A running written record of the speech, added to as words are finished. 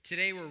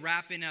Today we're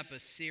wrapping up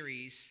a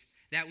series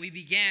that we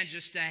began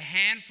just a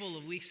handful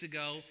of weeks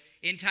ago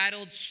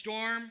entitled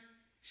Storm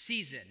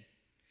Season.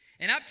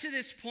 And up to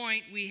this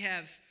point, we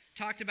have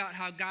talked about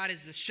how God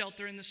is the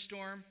shelter in the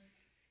storm,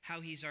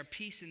 how he's our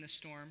peace in the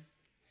storm,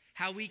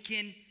 how we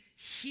can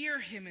hear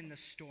him in the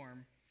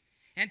storm.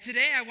 And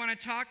today I want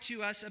to talk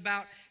to us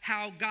about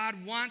how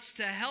God wants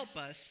to help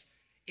us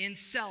in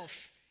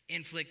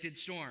self-inflicted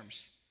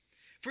storms.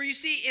 For you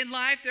see, in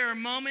life, there are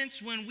moments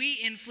when we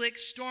inflict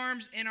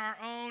storms in our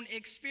own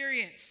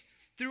experience,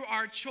 through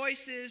our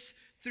choices,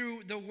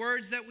 through the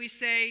words that we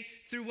say,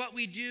 through what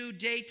we do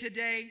day to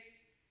day.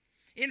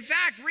 In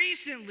fact,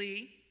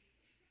 recently,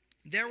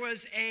 there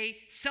was a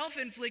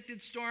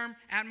self-inflicted storm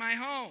at my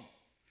home.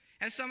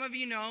 As some of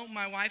you know,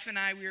 my wife and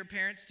I, we are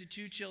parents to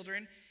two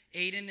children.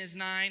 Aiden is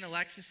 9,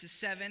 Alexis is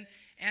 7,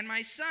 and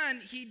my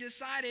son, he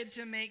decided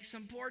to make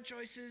some poor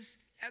choices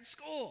at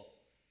school.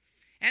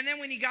 And then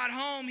when he got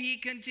home, he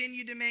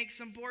continued to make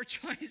some poor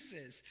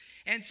choices.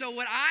 And so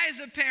what I, as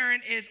a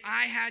parent, is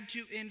I had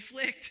to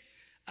inflict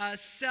a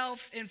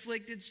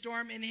self-inflicted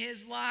storm in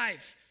his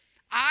life.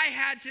 I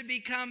had to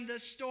become the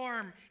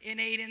storm in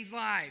Aiden's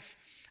life.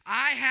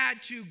 I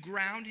had to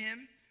ground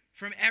him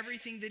from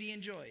everything that he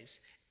enjoys.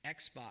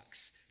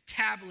 Xbox,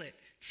 tablet,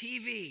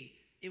 TV.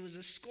 It was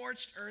a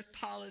scorched earth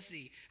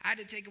policy. I had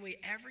to take away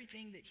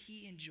everything that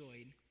he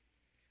enjoyed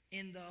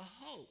in the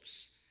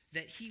hopes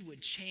that he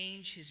would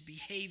change his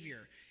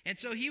behavior. And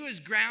so he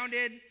was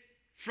grounded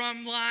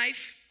from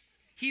life.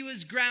 He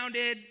was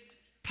grounded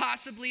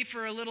possibly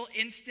for a little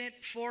instant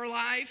for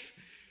life.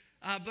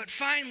 But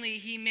finally,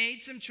 he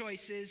made some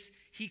choices.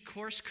 He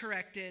course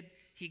corrected.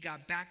 He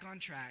got back on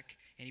track.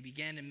 And he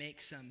began to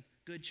make some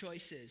good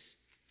choices.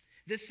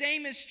 The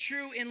same is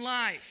true in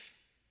life.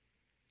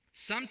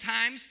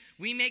 Sometimes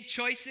we make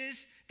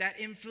choices that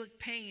inflict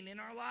pain in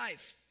our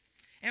life.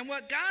 And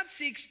what God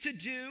seeks to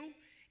do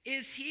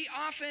is he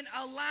often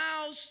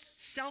allows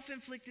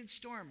self-inflicted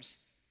storms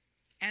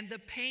and the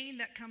pain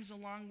that comes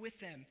along with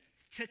them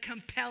to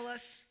compel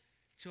us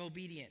to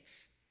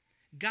obedience.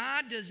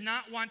 God does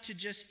not want to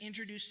just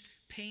introduce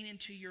pain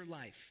into your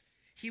life.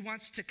 He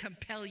wants to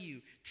compel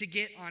you to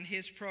get on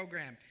his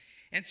program.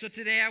 And so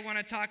today I want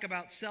to talk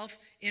about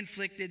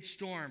self-inflicted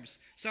storms.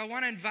 So I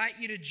want to invite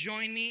you to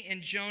join me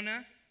in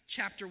Jonah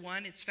chapter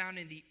 1. It's found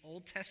in the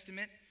Old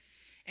Testament.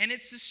 And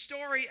it's the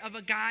story of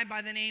a guy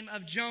by the name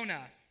of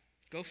Jonah.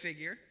 Go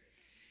figure.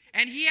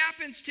 And he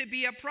happens to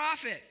be a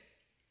prophet.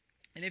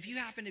 And if you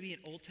happen to be an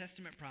Old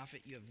Testament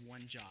prophet, you have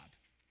one job.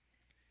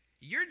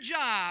 Your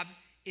job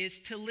is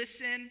to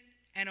listen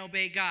and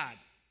obey God.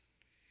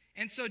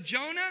 And so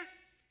Jonah,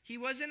 he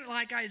wasn't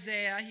like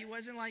Isaiah. He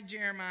wasn't like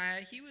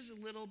Jeremiah. He was a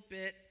little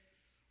bit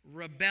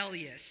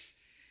rebellious.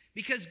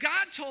 Because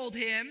God told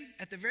him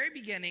at the very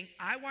beginning,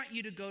 I want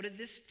you to go to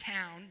this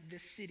town,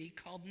 this city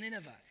called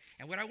Nineveh.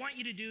 And what I want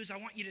you to do is I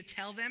want you to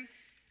tell them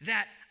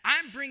that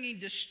I'm bringing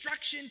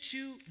destruction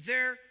to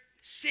their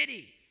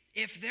city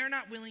if they're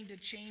not willing to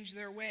change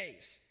their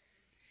ways.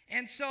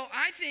 And so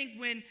I think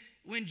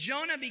when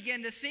Jonah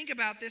began to think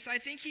about this, I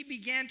think he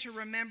began to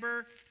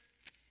remember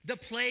the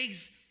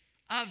plagues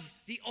of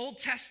the Old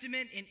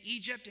Testament in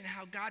Egypt and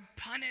how God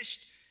punished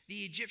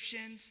the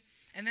Egyptians.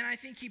 And then I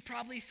think he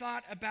probably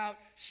thought about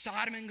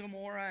Sodom and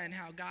Gomorrah and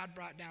how God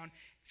brought down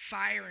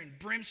fire and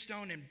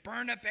brimstone and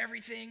burned up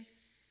everything.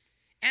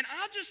 And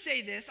I'll just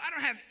say this, I don't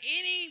have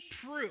any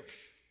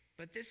proof,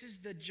 but this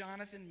is the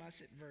Jonathan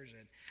Mussett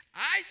version.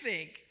 I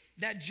think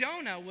that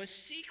Jonah was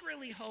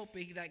secretly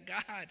hoping that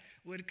God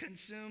would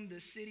consume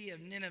the city of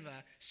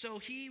Nineveh so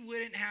he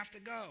wouldn't have to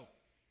go.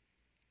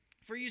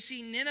 For you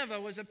see, Nineveh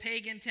was a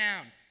pagan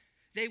town.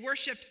 They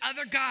worshiped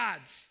other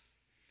gods.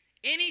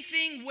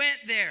 Anything went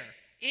there,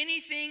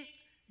 anything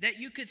that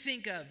you could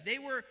think of. They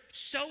were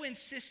so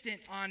insistent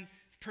on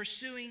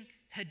pursuing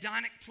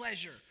hedonic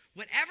pleasure.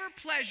 Whatever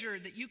pleasure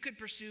that you could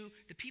pursue,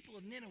 the people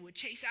of Nineveh would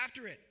chase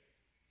after it.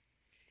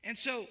 And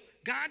so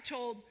God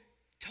told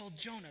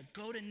Jonah,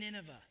 go to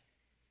Nineveh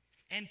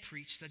and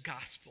preach the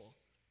gospel.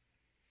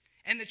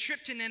 And the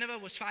trip to Nineveh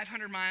was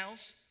 500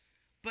 miles.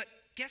 But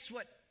guess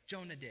what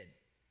Jonah did?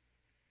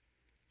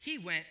 He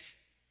went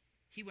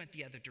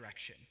the other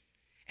direction.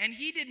 And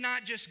he did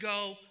not just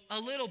go a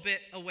little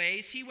bit a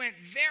ways. He went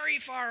very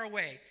far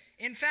away.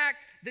 In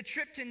fact, the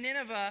trip to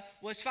Nineveh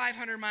was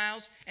 500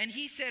 miles, and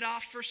he set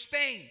off for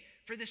Spain,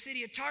 for the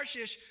city of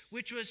Tarshish,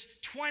 which was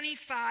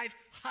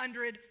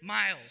 2,500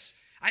 miles.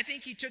 I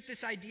think he took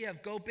this idea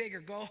of go big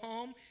or go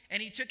home,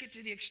 and he took it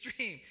to the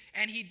extreme,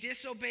 and he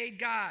disobeyed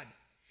God.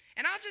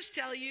 And I'll just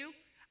tell you,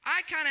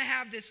 I kind of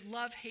have this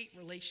love-hate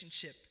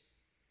relationship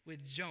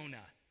with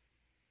Jonah.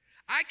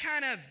 I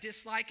kind of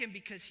dislike him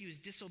because he was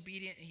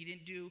disobedient and he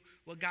didn't do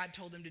what God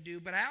told him to do.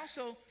 But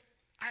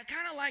I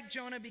kind of like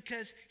Jonah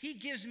because he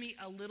gives me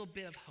a little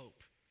bit of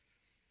hope.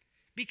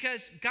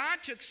 Because God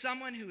took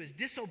someone who is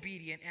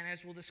disobedient, and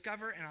as we'll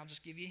discover, and I'll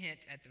just give you a hint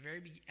at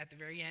the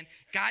very end,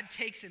 God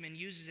takes him and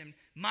uses him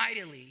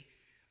mightily.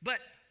 But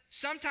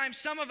sometimes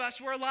some of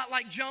us, we're a lot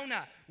like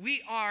Jonah.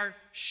 We are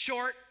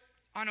short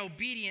on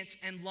obedience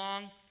and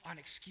long on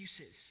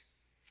excuses.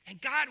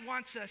 And God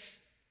wants us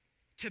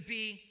to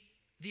be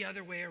the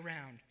other way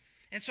around.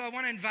 And so I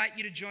want to invite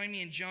you to join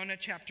me in Jonah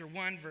chapter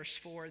 1, verse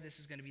 4. This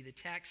is going to be the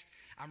text.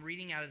 I'm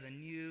reading out of the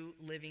New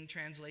Living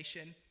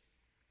Translation.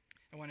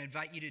 I want to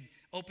invite you to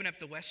open up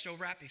the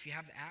Westover app. If you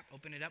have the app,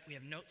 open it up. We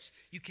have notes.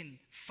 You can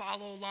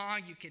follow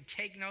along. You can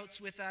take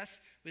notes with us.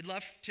 We'd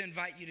love to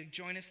invite you to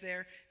join us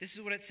there. This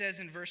is what it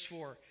says in verse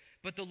 4.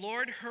 But the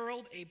Lord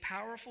hurled a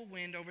powerful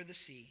wind over the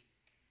sea,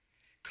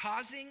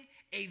 causing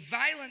a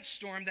violent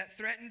storm that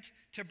threatened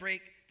to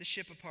break the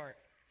ship apart.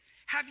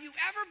 Have you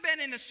ever been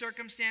in a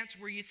circumstance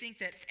where you think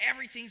that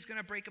everything's going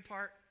to break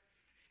apart?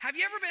 Have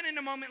you ever been in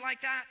a moment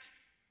like that?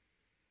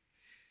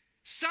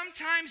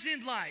 Sometimes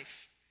in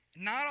life,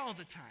 not all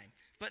the time,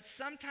 but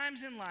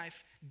sometimes in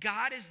life,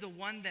 God is the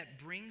one that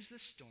brings the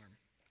storm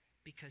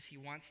because he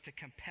wants to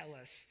compel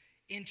us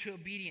into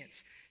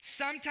obedience.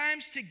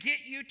 Sometimes to get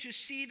you to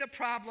see the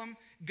problem,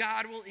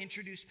 God will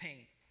introduce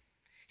pain.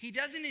 He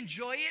doesn't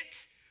enjoy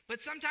it,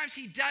 but sometimes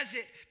he does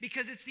it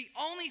because it's the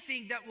only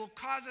thing that will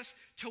cause us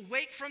to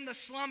wake from the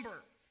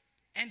slumber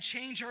and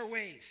change our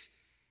ways.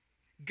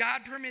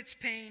 God permits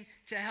pain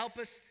to help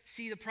us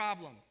see the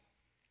problem.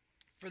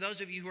 For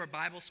those of you who are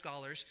Bible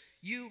scholars,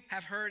 you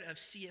have heard of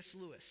C.S.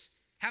 Lewis.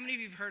 How many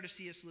of you have heard of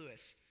C.S.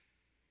 Lewis?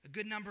 A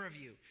good number of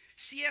you.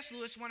 C.S.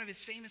 Lewis, one of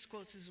his famous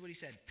quotes, is what he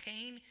said: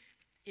 pain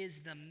is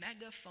the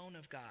megaphone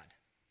of God.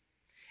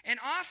 And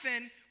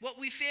often, what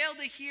we fail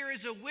to hear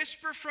is a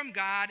whisper from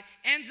God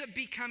ends up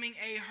becoming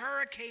a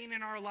hurricane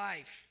in our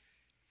life.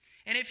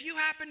 And if you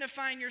happen to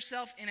find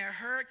yourself in a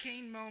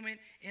hurricane moment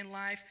in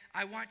life,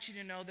 I want you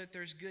to know that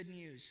there's good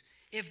news.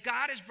 If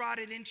God has brought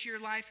it into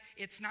your life,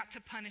 it's not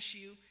to punish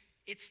you,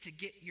 it's to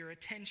get your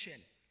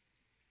attention.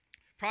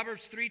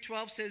 Proverbs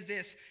 3:12 says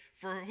this: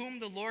 for whom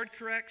the Lord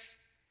corrects,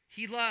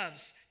 he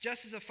loves,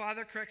 just as a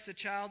father corrects a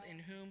child in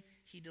whom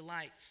he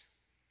delights.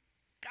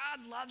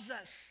 God loves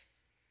us.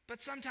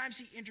 But sometimes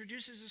he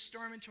introduces a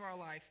storm into our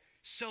life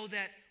so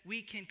that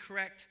we can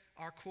correct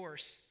our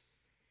course.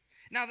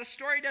 Now, the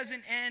story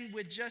doesn't end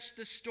with just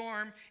the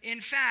storm.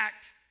 In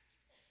fact,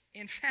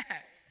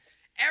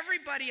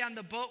 everybody on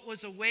the boat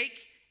was awake,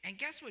 and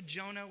guess what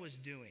Jonah was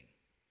doing?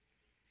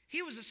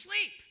 He was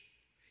asleep.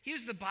 He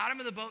was at the bottom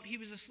of the boat. He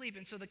was asleep.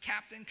 And so the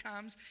captain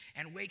comes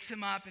and wakes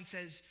him up and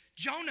says,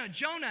 Jonah,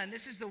 Jonah. And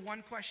this is the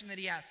one question that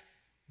he asks: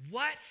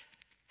 what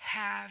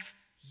have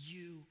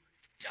you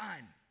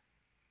done?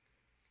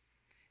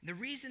 The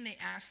reason they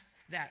asked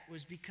that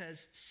was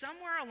because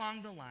somewhere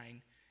along the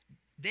line,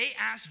 they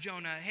asked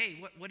Jonah,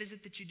 hey, what is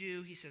it that you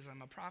do? He says,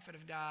 I'm a prophet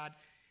of God.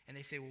 And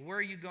they say, well, where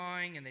are you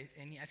going? And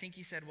I think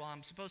he said, well,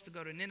 I'm supposed to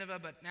go to Nineveh,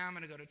 but now I'm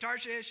going to go to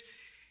Tarshish.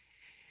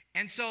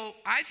 And so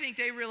I think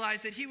they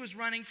realized that he was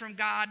running from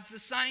God's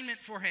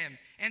assignment for him.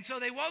 And so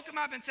they woke him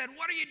up and said,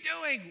 what are you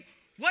doing?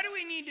 What do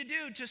we need to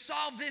do to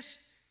solve this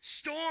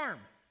storm?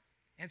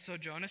 And so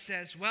Jonah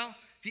says, well,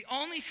 the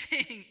only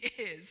thing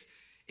is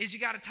you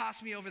got to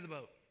toss me over the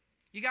boat.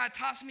 You got to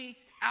toss me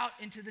out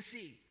into the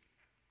sea.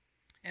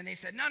 And they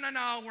said, no,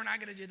 we're not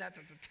going to do that.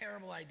 That's a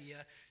terrible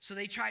idea. So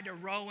they tried to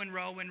row, and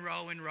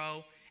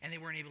they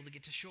weren't able to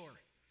get to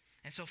shore.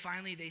 And so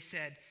finally they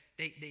said,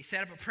 they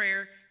set up a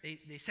prayer.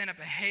 They sent up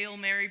a Hail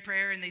Mary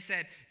prayer, and they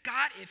said,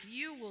 God, if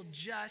you will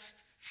just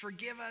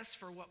forgive us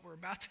for what we're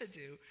about to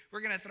do,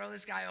 we're going to throw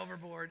this guy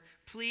overboard.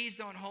 Please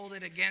don't hold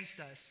it against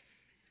us.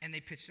 And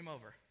they pitched him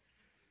over.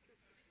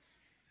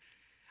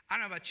 I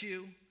don't know about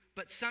you,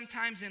 but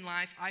sometimes in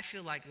life, I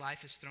feel like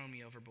life has thrown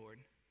me overboard.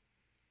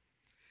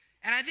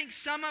 And I think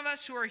some of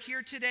us who are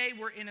here today,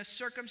 we're in a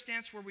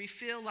circumstance where we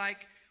feel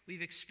like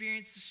we've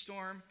experienced a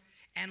storm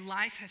and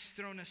life has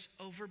thrown us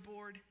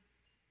overboard.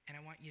 And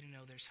I want you to know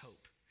there's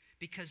hope,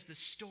 because the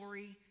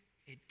story,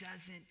 it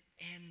doesn't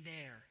end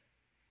there.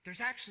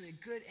 There's actually a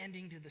good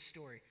ending to the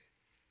story.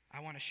 I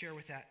want to share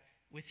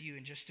with you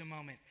in just a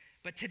moment.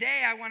 But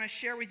today I want to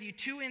share with you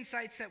two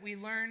insights that we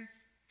learn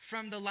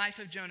from the life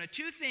of Jonah.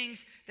 Two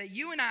things that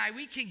you and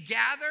we can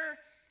gather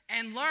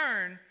and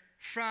learn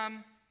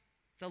from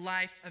the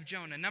life of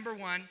Jonah. Number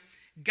one,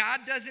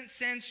 God doesn't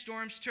send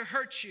storms to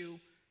hurt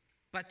you,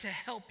 but to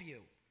help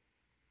you.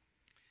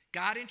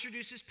 God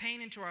introduces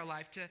pain into our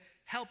life to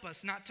help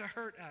us, not to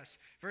hurt us.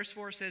 Verse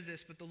 4 says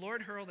this: but the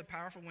Lord hurled a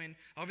powerful wind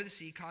over the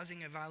sea,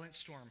 causing a violent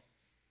storm.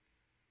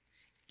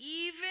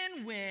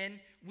 Even when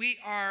we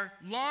are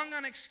long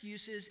on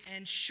excuses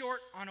and short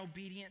on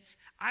obedience,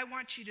 I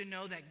want you to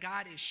know that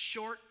God is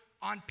short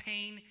on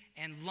pain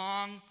and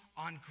long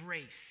on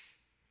grace.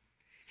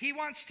 He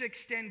wants to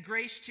extend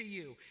grace to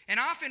you. And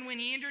often when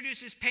he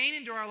introduces pain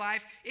into our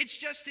life, it's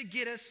just to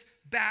get us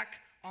back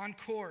on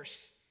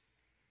course.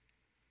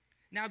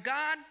 Now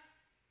God,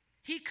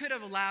 he could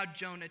have allowed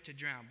Jonah to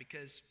drown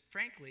because,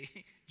 frankly,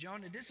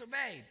 Jonah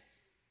disobeyed.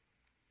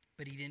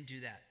 But he didn't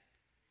do that.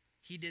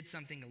 He did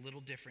something a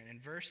little different.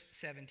 And verse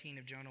 17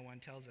 of Jonah 1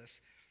 tells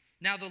us,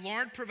 now the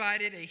Lord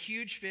provided a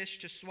huge fish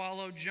to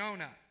swallow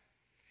Jonah.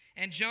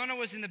 And Jonah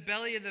was in the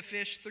belly of the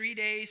fish 3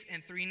 days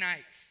and 3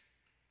 nights.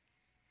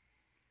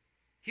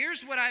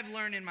 Here's what I've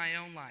learned in my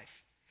own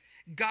life.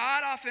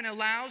 God often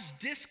allows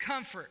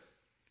discomfort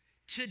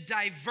to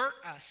divert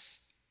us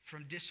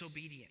from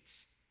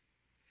disobedience.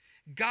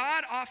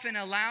 God often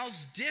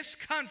allows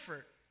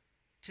discomfort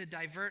to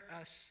divert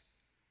us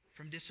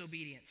from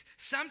disobedience.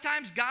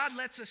 Sometimes God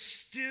lets us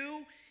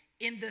stew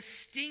in the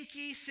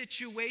stinky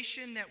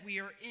situation that we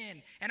are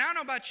in. And I don't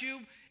know about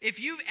you, if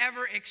you've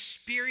ever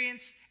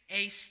experienced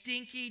a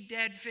stinky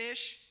dead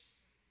fish.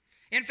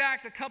 In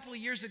fact, a couple of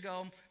years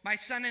ago, my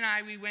son and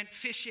I, we went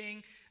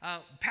fishing.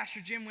 Pastor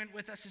Jim went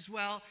with us as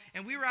well.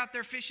 And we were out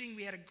there fishing.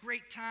 We had a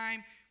great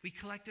time. We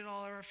collected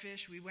all of our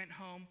fish. We went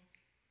home.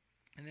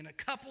 And then a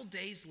couple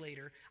days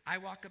later, I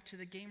walk up to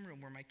the game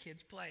room where my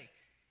kids play.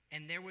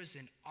 And there was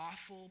an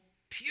awful,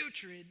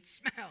 putrid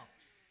smell.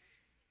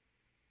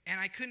 And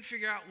I couldn't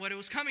figure out what it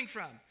was coming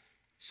from.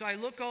 So I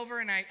look over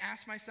and I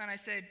asked my son, I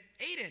said,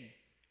 Aiden,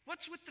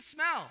 what's with the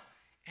smell?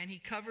 And he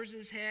covers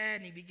his head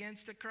and he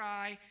begins to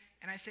cry.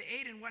 And I say,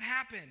 Aiden, what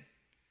happened?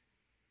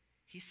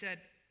 He said,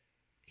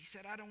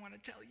 I don't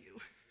want to tell you.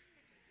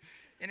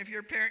 And if you're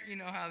a parent, you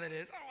know how that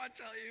is. I don't want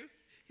to tell you.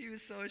 He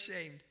was so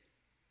ashamed.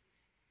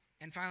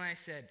 And finally I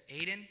said,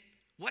 Aiden,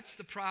 what's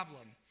the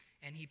problem?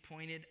 And he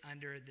pointed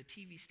under the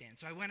TV stand.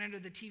 So I went under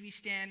the TV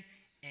stand,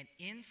 and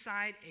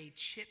inside a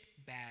chip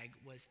bag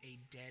was a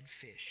dead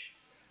fish.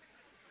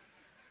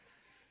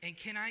 And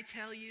can I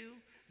tell you,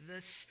 the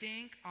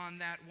stink on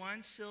that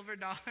 $1 silver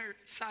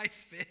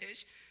size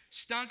fish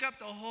stunk up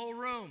the whole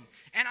room.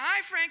 And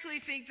I frankly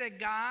think that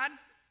God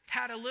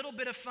had a little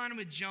bit of fun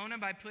with Jonah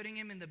by putting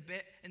him in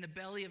the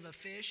belly of a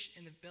fish,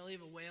 in the belly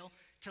of a whale,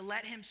 to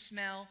let him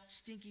smell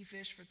stinky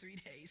fish for 3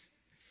 days.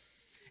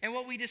 And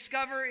what we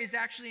discover is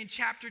actually in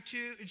chapter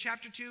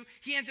 2,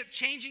 he ends up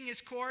changing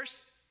his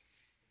course.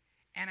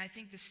 And I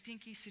think the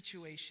stinky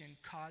situation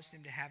caused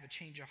him to have a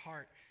change of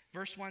heart.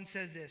 Verse 1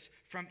 says this,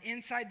 from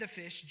inside the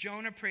fish,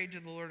 Jonah prayed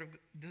to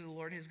the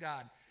Lord his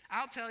God.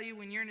 I'll tell you,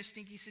 when you're in a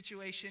stinky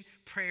situation,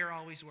 prayer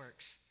always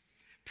works.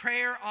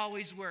 Prayer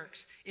always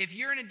works. If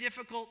you're in a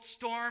difficult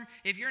storm,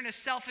 if you're in a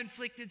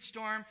self-inflicted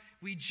storm,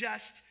 we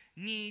just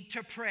need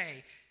to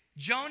pray.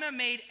 Jonah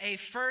made a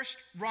first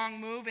wrong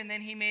move, and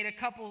then he made a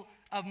couple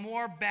of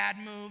more bad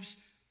moves.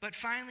 But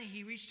finally,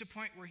 he reached a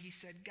point where he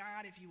said,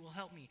 God, if you will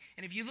help me.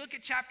 And if you look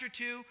at chapter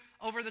 2,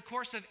 over the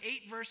course of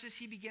 8 verses,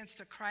 he begins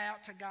to cry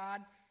out to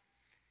God.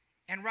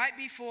 And right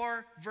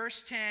before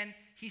verse 10,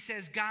 he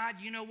says, God,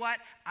 you know what?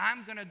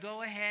 I'm going to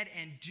go ahead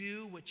and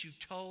do what you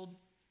told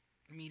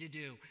me to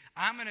do.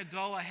 I'm going to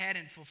go ahead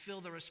and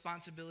fulfill the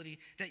responsibility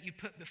that you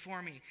put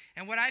before me.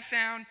 And what I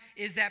found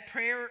is that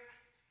prayer,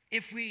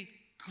 if we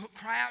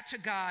cry out to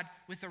God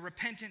with a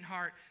repentant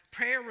heart,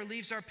 prayer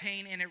relieves our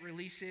pain and it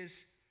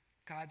releases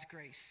God's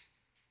grace.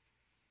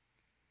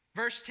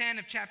 Verse 10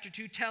 of chapter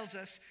 2 tells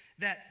us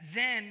that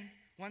then,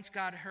 once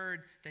God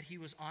heard that he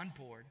was on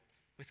board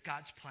with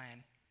God's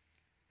plan,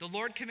 the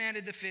Lord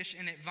commanded the fish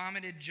and it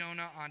vomited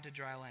Jonah onto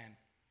dry land.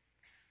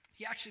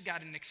 He actually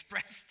got an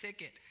express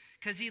ticket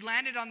because he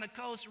landed on the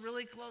coast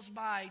really close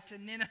by to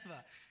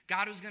Nineveh.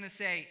 God was going to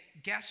say,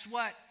 guess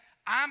what?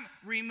 I'm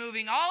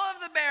removing all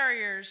of the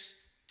barriers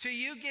to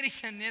you getting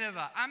to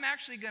Nineveh. I'm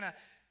actually going to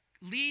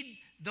lead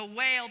the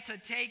whale to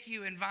take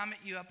you and vomit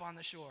you up on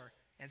the shore.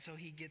 And so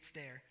he gets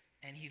there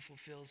and he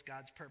fulfills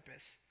God's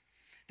purpose.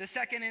 The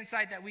second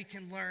insight that we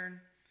can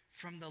learn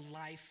from the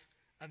life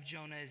of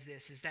Jonah is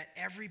this, is that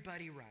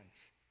everybody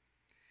runs.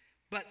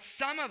 But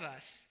some of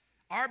us,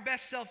 our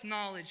best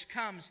self-knowledge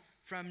comes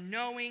from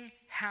knowing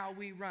how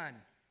we run.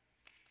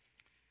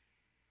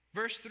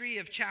 Verse 3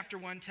 of chapter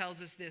 1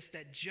 tells us this,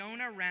 that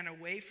Jonah ran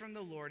away from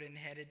the Lord and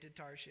headed to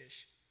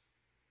Tarshish.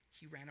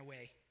 He ran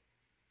away.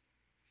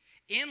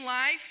 In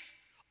life,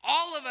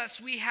 all of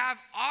us, we have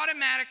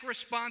automatic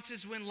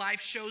responses when life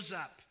shows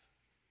up.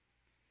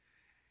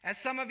 As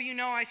some of you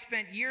know, I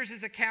spent years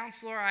as a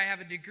counselor. I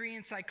have a degree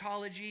in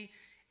psychology.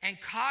 And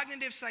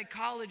cognitive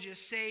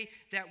psychologists say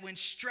that when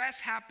stress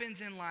happens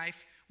in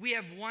life, we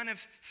have one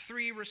of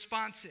 3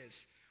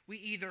 responses. We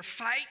either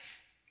fight,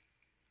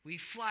 we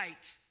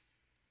flight,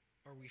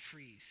 or we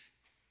freeze.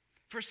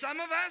 For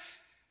some of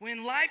us,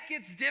 when life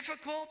gets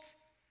difficult,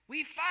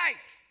 we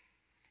fight.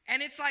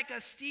 And it's like a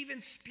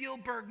Steven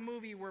Spielberg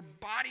movie where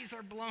bodies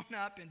are blown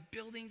up and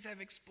buildings have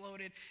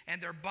exploded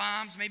and they're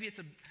bombs. Maybe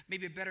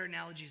a better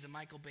analogy is a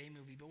Michael Bay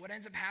movie. But what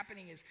ends up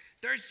happening is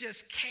there's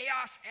just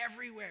chaos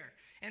everywhere.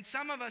 And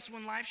some of us,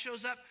 when life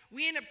shows up,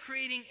 we end up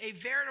creating a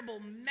veritable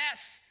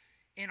mess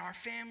in our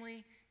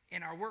family,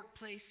 in our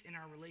workplace, in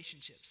our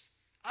relationships.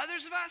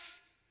 Others of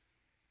us,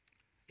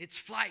 it's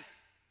flight.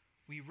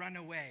 We run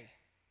away.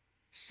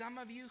 Some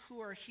of you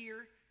who are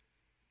here,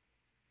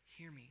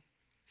 hear me.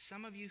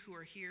 Some of you who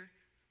are here,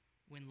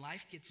 when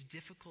life gets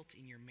difficult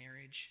in your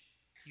marriage,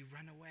 you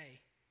run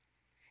away.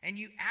 And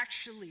you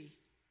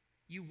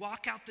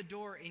walk out the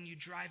door and you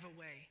drive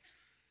away.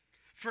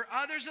 For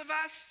others of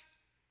us,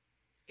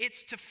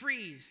 it's to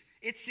freeze.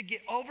 It's to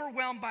get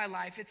overwhelmed by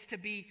life. It's to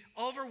be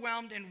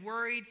overwhelmed and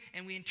worried,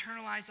 and we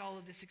internalize all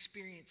of this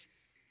experience.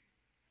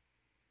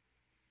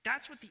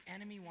 That's what the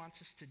enemy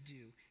wants us to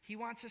do. He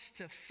wants us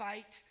to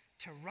fight,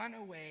 to run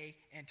away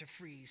and to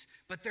freeze.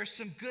 But there's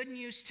some good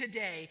news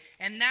today,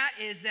 and that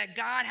is that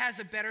God has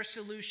a better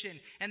solution.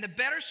 And the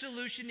better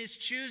solution is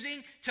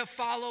choosing to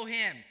follow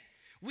him.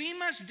 We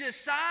must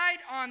decide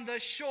on the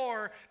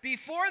shore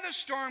before the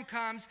storm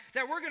comes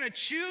that we're going to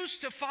choose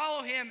to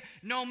follow him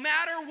no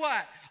matter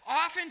what.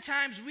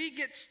 Oftentimes we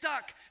get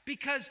stuck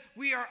because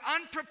we are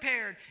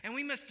unprepared, and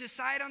we must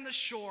decide on the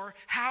shore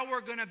how we're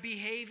going to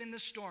behave in the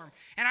storm.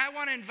 And I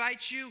want to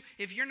invite you,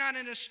 if you're not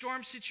in a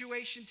storm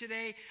situation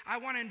today, I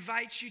want to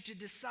invite you to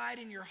decide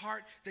in your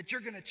heart that you're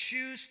going to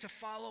choose to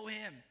follow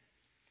him.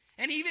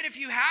 And even if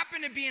you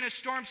happen to be in a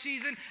storm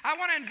season, I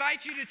want to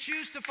invite you to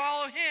choose to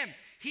follow him.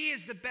 He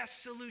is the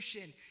best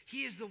solution.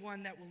 He is the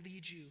one that will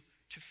lead you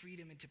to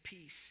freedom and to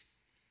peace.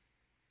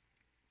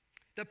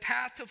 The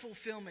path to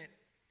fulfillment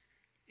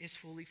is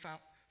fully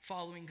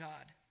following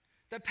God.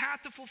 The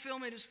path to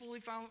fulfillment is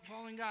fully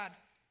following God.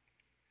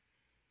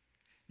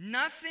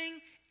 Nothing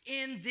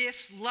in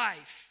this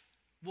life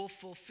will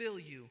fulfill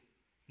you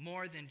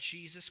more than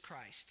Jesus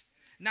Christ.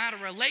 Not a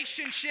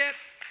relationship,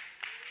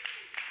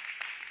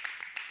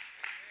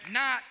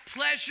 not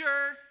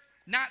pleasure,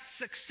 not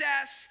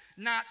success,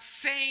 not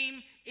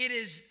fame. It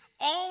is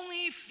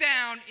only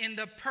found in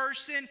the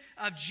person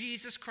of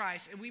Jesus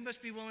Christ. And we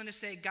must be willing to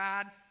say,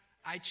 God,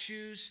 I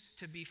choose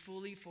to be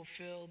fully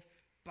fulfilled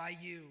by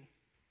you.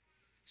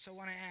 So I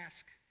want to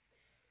ask,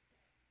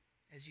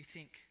 as you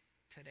think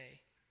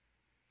today,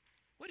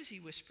 what has he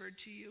whispered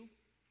to you?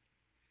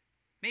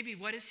 Maybe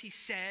what has he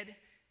said?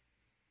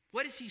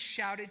 What has he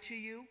shouted to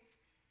you?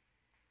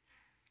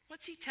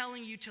 What's he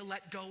telling you to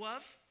let go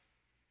of?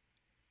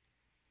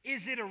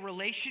 Is it a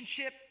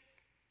relationship?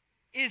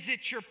 Is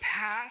it your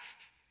past?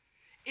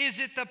 Is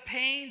it the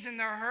pains and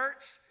the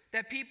hurts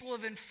that people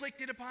have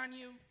inflicted upon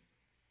you?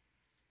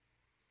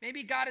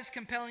 Maybe God is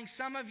compelling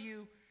some of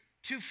you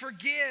to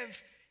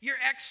forgive your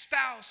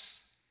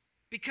ex-spouse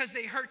because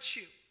they hurt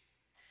you.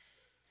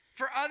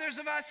 For others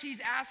of us,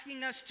 he's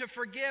asking us to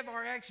forgive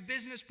our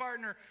ex-business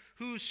partner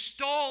who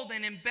stole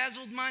and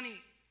embezzled money.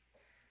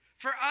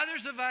 For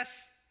others of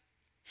us,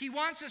 he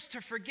wants us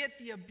to forget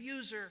the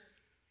abuser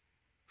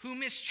who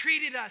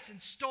mistreated us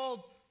and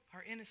stole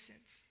our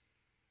innocence.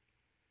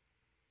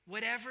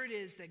 Whatever it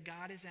is that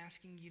God is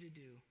asking you to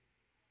do,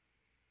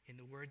 in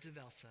the words of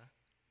Elsa,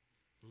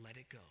 let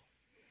it go.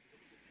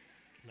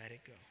 Let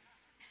it go.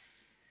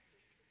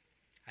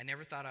 I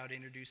never thought I would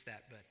introduce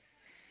that, but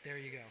there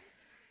you go.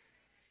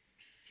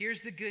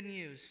 Here's the good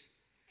news.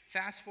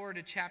 Fast forward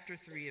to chapter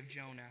 3 of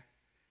Jonah,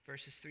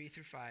 verses 3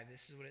 through 5.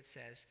 This is what it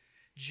says.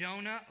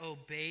 Jonah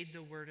obeyed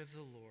the word of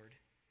the Lord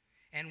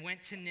and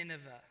went to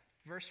Nineveh.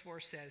 Verse 4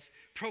 says,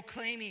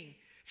 proclaiming,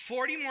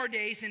 40 more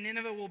days and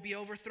Nineveh will be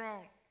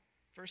overthrown.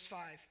 Verse 5,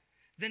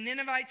 the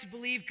Ninevites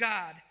believed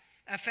God.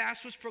 A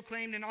fast was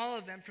proclaimed, and all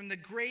of them, from the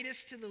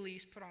greatest to the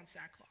least, put on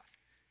sackcloth.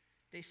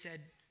 They said,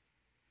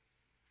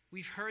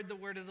 we've heard the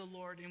word of the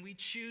Lord, and we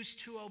choose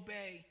to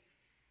obey.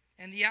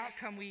 And the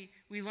outcome,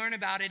 we learn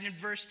about it in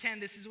verse 10.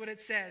 This is what it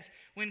says.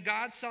 When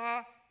God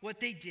saw what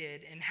they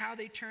did and how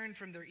they turned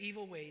from their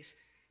evil ways,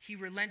 he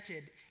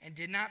relented and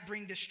did not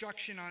bring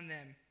destruction on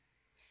them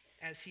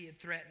as he had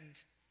threatened.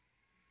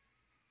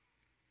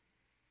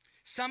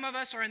 Some of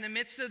us are in the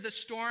midst of the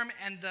storm,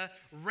 and the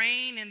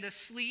rain and the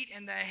sleet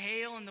and the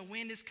hail and the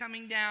wind is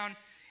coming down,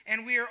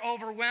 and we are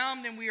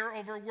overwhelmed and we are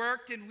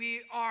overworked, and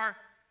we are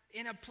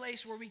in a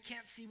place where we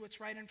can't see what's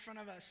right in front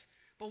of us.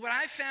 But what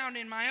I found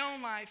in my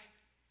own life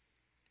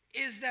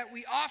is that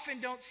we often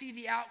don't see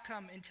the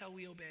outcome until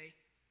we obey.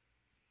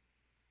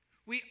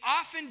 We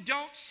often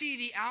don't see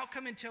the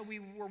outcome until we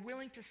were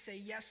willing to say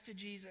yes to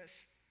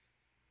Jesus.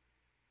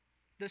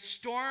 The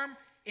storm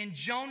in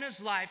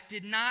Jonah's life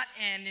did not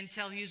end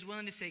until he was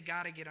willing to say,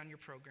 God, I get on your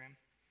program.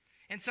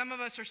 And some of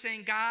us are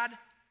saying, God,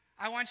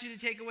 I want you to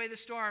take away the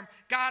storm.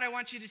 God, I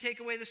want you to take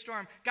away the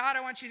storm. God,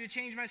 I want you to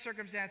change my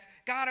circumstance.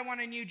 God, I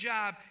want a new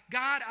job.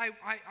 God,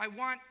 I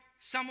want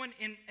someone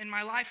in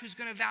my life who's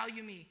going to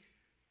value me.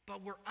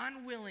 But we're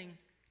unwilling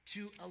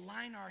to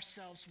align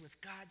ourselves with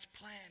God's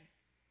plan.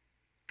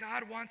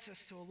 God wants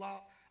us to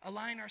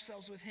align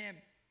ourselves with him.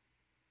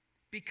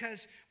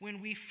 Because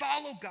when we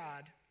follow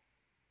God,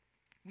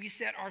 we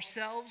set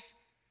ourselves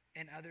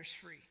and others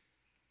free.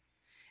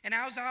 And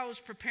as I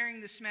was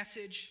preparing this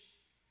message,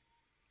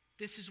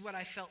 this is what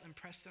I felt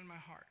impressed on my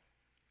heart.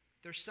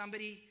 There's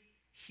somebody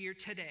here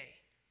today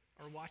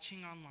or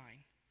watching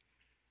online,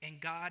 and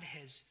God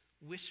has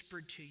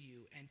whispered to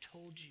you and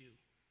told you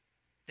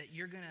that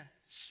you're going to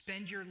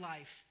spend your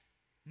life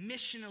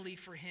missionally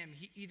for him,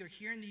 either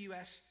here in the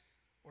U.S.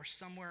 or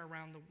somewhere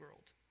around the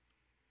world.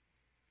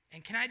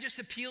 And can I just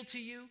appeal to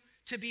you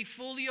to be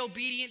fully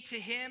obedient to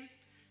him,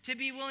 to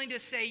be willing to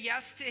say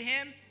yes to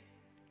him?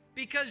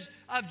 Because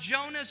of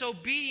Jonah's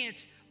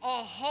obedience,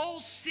 a whole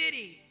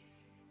city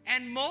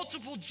and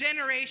multiple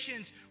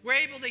generations were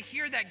able to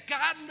hear that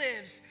God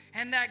lives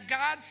and that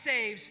God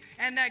saves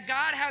and that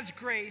God has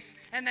grace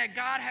and that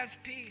God has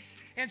peace.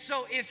 And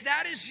so if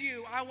that is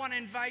you, I want to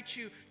invite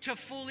you to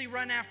fully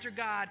run after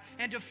God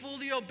and to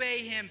fully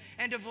obey him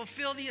and to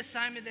fulfill the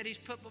assignment that he's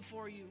put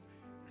before you.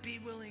 Be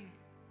willing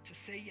to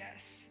say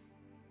yes.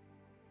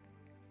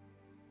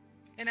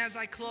 And as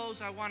I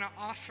close, I want to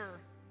offer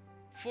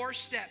 4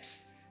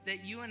 steps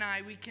that you and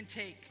we can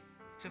take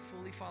to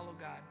fully follow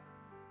God.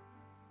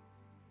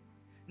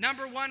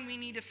 Number 1, we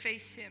need to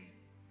face him.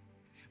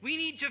 We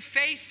need to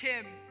face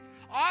him.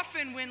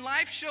 Often when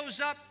life shows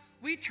up,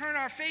 we turn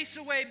our face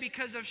away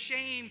because of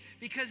shame,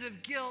 because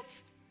of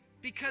guilt,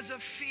 because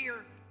of fear.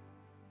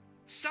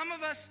 Some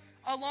of us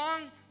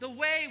along the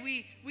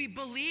way, we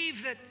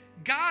believe that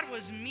God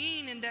was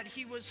mean and that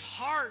he was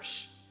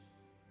harsh.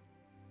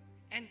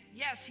 And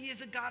yes, he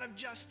is a God of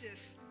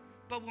justice.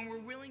 But when we're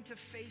willing to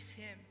face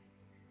him,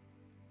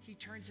 he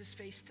turns his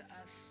face to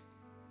us.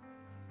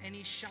 And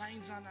he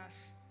shines on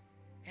us.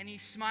 And he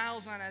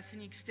smiles on us.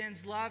 And he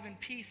extends love and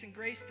peace and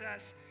grace to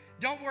us.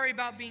 Don't worry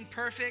about being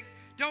perfect.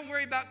 Don't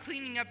worry about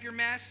cleaning up your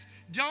mess.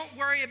 Don't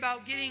worry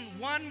about getting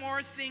one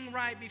more thing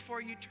right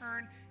before you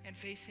turn and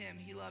face him.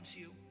 He loves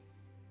you.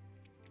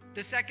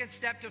 The second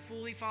step to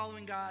fully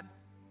following God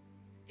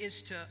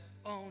is to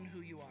own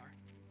who you are.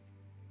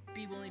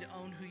 Be willing to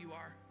own who you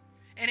are.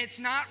 And it's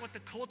not what the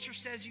culture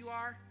says you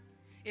are.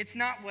 It's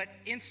not what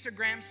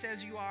Instagram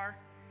says you are.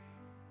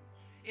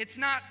 It's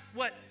not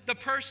what the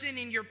person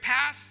in your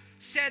past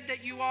said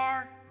that you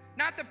are.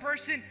 Not the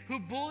person who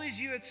bullies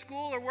you at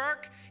school or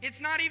work.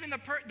 It's not even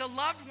the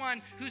loved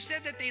one who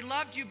said that they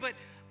loved you, but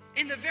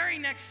in the very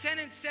next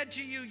sentence said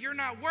to you, you're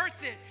not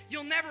worth it.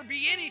 You'll never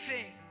be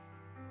anything.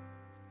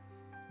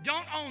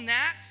 Don't own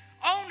that.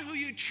 Own who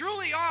you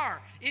truly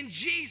are in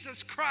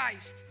Jesus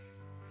Christ.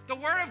 The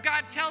Word of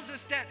God tells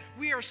us that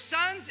we are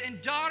sons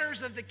and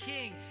daughters of the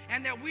King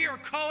and that we are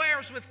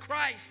co-heirs with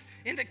Christ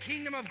in the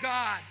kingdom of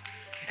God.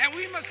 And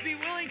we must be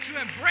willing to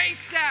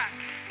embrace that.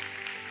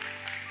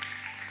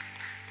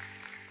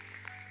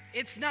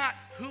 It's not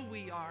who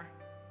we are,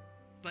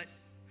 but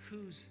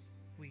whose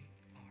we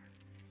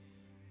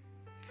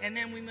are. And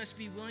then we must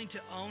be willing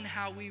to own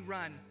how we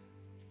run.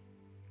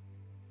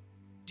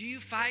 Do you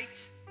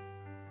fight?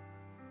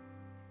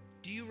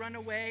 Do you run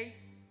away?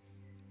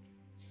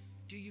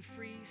 Do you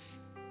freeze?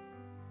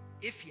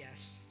 If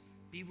yes,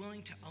 be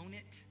willing to own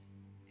it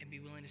and be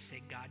willing to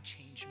say, God,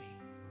 change me.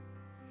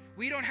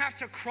 We don't have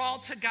to crawl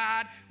to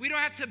God. We don't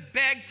have to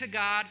beg to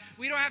God.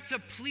 We don't have to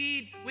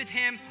plead with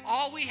him.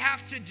 All we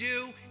have to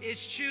do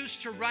is choose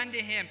to run to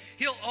him.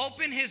 He'll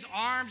open his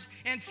arms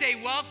and say,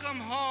 welcome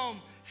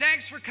home.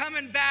 Thanks for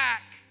coming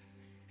back.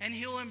 And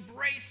he'll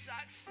embrace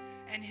us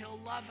and he'll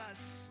love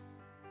us.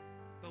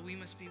 But we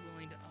must be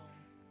willing to own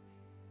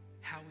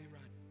how we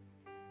run.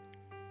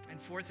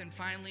 And fourth and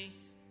finally,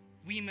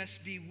 we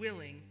must be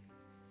willing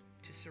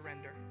to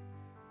surrender.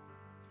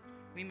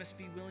 We must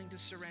be willing to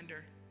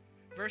surrender.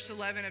 Verse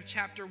 11 of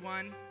chapter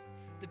 1,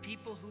 the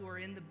people who are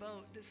in the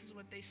boat, this is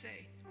what they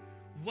say.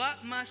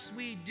 What must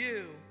we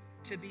do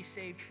to be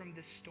saved from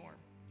this storm?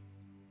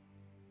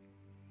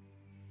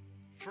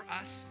 For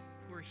us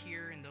who are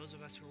here and those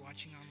of us who are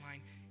watching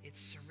online, it's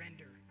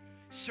surrender.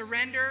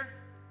 Surrender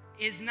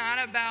is not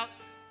about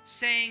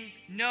saying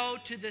no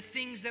to the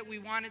things that we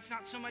want. It's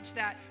not so much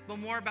that, but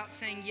more about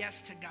saying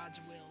yes to God's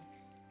will.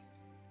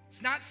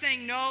 It's not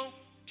saying no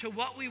to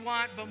what we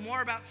want, but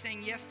more about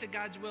saying yes to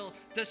God's will.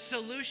 The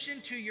solution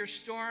to your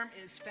storm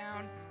is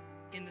found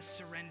in the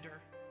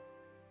surrender.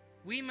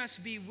 We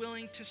must be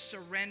willing to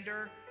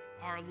surrender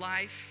our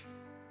life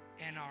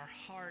and our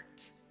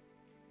heart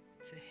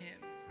to him.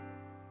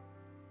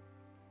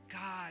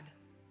 God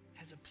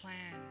has a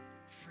plan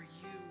for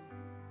you.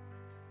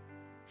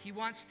 He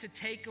wants to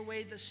take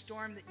away the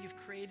storm that you've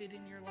created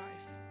in your life.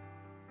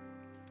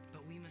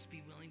 But we must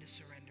be willing to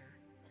surrender.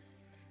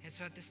 And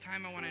so at this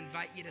time, I want to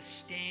invite you to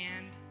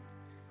stand.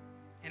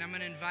 And I'm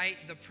going to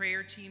invite the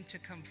prayer team to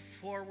come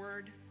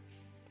forward.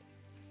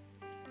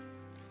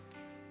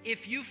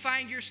 If you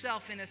find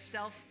yourself in a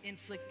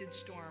self-inflicted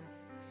storm,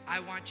 I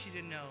want you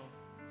to know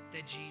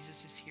that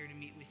Jesus is here to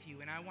meet with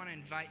you. And I want to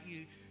invite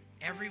you,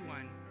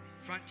 everyone,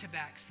 front to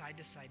back, side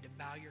to side, to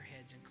bow your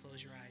heads and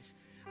close your eyes.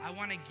 I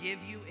want to give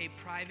you a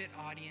private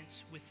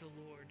audience with the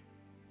Lord.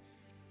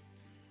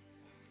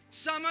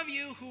 Some of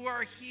you who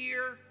are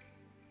here,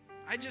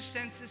 I just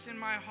sensed this in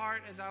my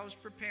heart as I was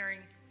preparing.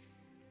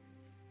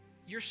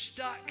 You're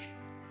stuck.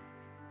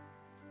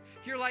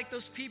 You're like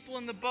those people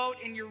in the boat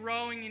and you're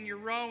rowing and you're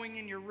rowing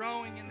and you're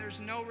rowing and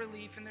there's no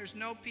relief and there's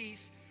no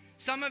peace.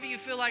 Some of you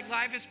feel like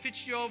life has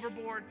pitched you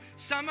overboard.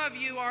 Some of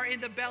you are in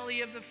the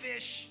belly of the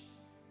fish.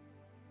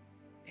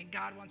 And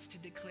God wants to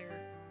declare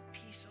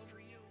peace over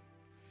you.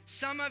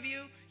 Some of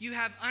you, you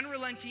have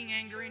unrelenting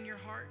anger in your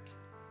heart.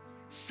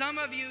 Some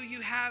of you,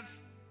 you have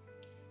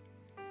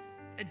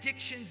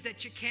addictions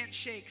that you can't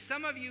shake.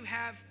 Some of you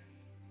have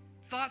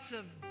thoughts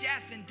of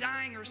death and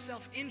dying or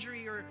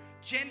self-injury or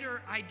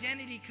gender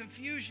identity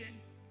confusion.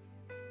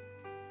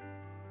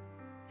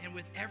 And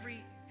with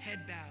every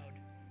head bowed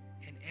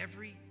and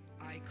every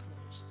eye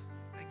closed,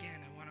 again,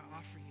 I want to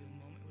offer you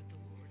a moment with the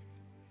Lord.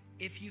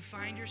 If you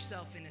find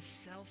yourself in a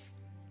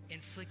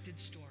self-inflicted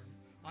storm,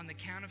 on the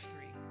count of 3,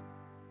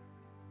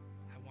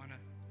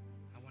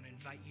 I want to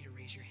invite you to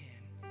raise your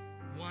hand.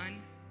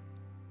 1,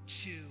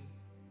 2,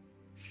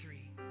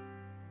 3.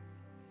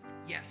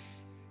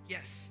 Yes,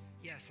 yes,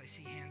 yes. I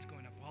see hands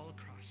going up all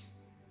across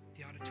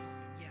the auditorium.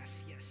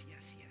 Yes, yes,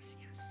 yes, yes,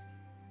 yes.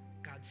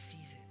 God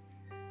sees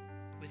it.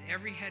 With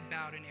every head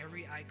bowed and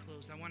every eye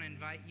closed, I want to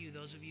invite you,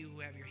 those of you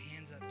who have your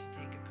hands up, to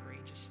take a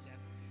courageous step.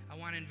 I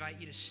want to invite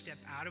you to step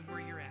out of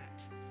where you're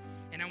at.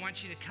 And I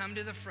want you to come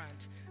to the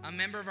front. A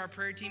member of our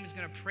prayer team is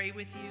going to pray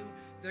with you.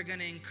 They're going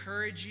to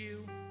encourage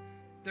you.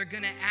 They're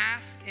going to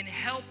ask and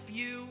help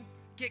you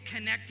get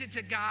connected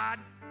to God,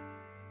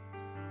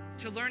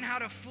 to learn how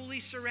to fully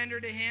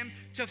surrender to Him,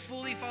 to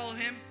fully follow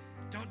Him.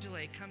 Don't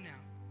delay. Come now.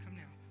 Come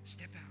now.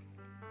 Step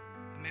out.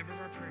 A member of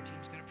our prayer team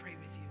is going to pray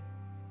with you.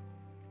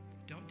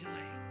 Don't delay.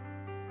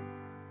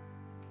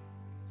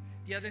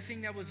 The other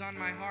thing that was on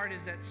my heart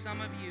is that some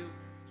of you,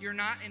 you're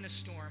not in a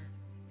storm.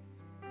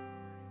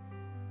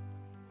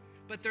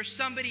 But there's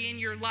somebody in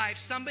your life,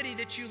 somebody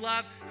that you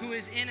love, who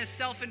is in a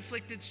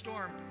self-inflicted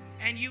storm.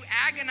 And you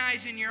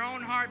agonize in your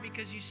own heart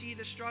because you see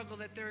the struggle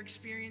that they're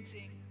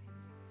experiencing.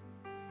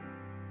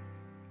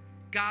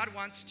 God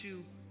wants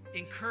to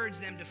encourage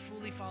them to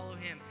fully follow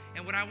Him.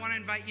 And what I want to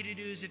invite you to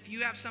do is, if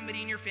you have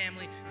somebody in your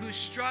family who's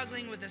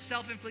struggling with a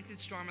self-inflicted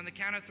storm, on the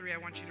count of 3, I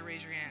want you to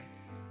raise your hand.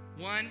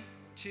 1,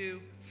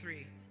 2,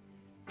 3.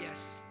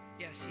 Yes.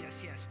 Yes,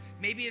 yes, yes.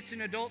 Maybe it's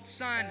an adult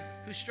son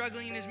who's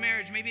struggling in his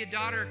marriage. Maybe a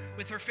daughter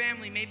with her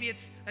family. Maybe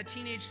it's a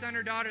teenage son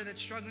or daughter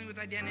that's struggling with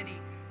identity.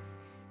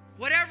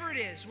 Whatever it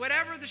is,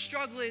 whatever the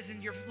struggle is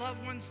in your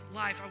loved one's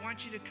life, I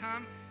want you to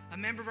come. A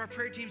member of our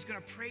prayer team is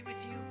going to pray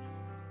with you.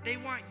 They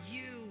want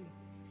you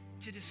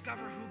to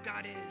discover who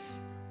God is.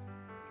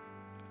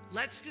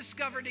 Let's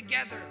discover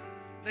together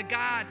the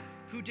God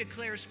who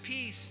declares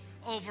peace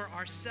over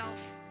our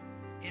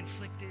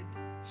self-inflicted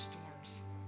storm.